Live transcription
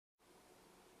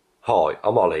Hi,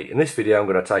 I'm Ollie. In this video I'm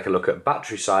going to take a look at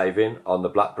battery saving on the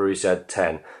BlackBerry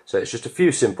Z10. So it's just a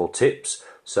few simple tips.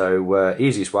 So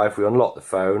easiest way, if we unlock the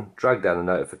phone, drag down the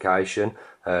notification,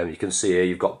 you can see here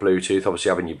you've got Bluetooth. Obviously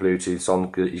having your Bluetooth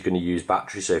on, you're going to use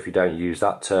battery, so if you don't use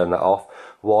that, turn that off.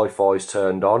 Wi-Fi is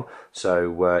turned on,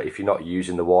 so if you're not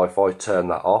using the Wi-Fi, turn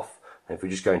that off. And if we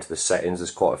just go into the settings, there's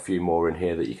quite a few more in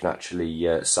here that you can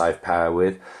actually save power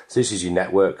with. So this is your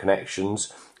network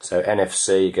connections. So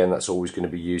NFC, again, that's always going to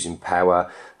be using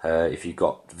power. If you've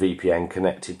got VPN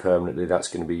connected permanently, that's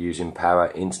going to be using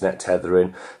power. Internet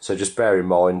tethering. So just bear in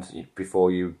mind, before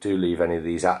you do leave any of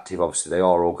these active, obviously they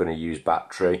are all going to use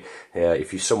battery.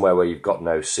 If you're somewhere where you've got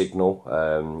no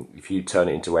signal, if you turn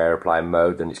it into airplane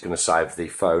mode, then it's going to save the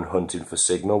phone hunting for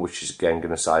signal, which is again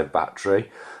going to save battery.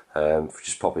 If we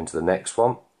just pop into the next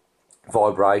one.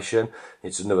 Vibration,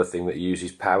 it's another thing that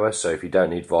uses power, so if you don't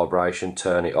need vibration,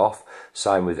 turn it off.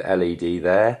 Same with LED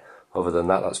there. Other than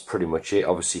that, that's pretty much it.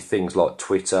 Obviously things like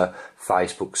Twitter,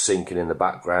 Facebook syncing in the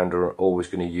background are always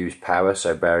going to use power,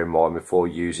 so bear in mind before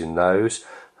using those.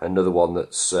 Another one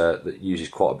that's that uses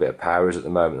quite a bit of power is at the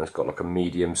moment that's got like a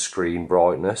medium screen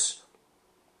brightness.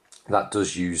 That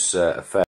does use a fair